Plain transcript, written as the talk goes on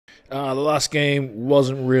The last game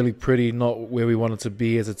wasn't really pretty, not where we wanted to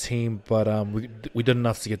be as a team, but we did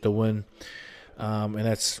enough to get the win, and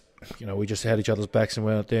that's we just had each other's backs and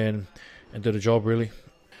went out there and did a job really.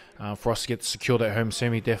 For us to get secure that home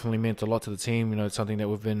semi definitely meant a lot to the team. It's something that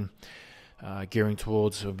we've been gearing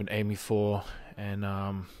towards, we've been aiming for,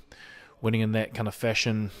 and winning in that kind of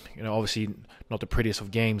fashion. Obviously not the prettiest of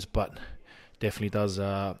games, but definitely does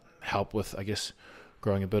help with, I guess,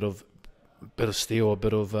 growing a bit of steel, a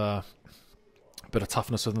bit of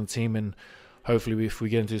toughness within the team, and hopefully if we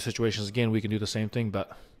get into situations again, we can do the same thing.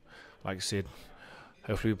 But like I said,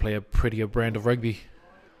 hopefully we play a prettier brand of rugby.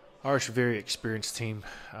 Irish are a very experienced team.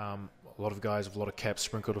 A lot of guys with a lot of caps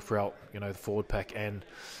sprinkled throughout, the forward pack and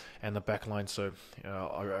the back line. So,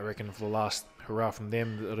 I reckon for the last hurrah from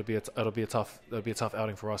them, it'll be a tough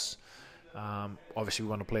outing for us. Obviously, we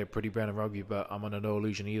want to play a pretty brand of rugby, but I'm under no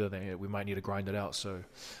illusion either that we might need to grind it out. So,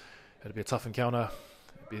 it'll be a tough encounter.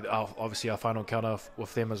 It'll be obviously our final encounter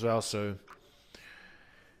with them as well. So,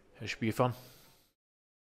 it should be fun.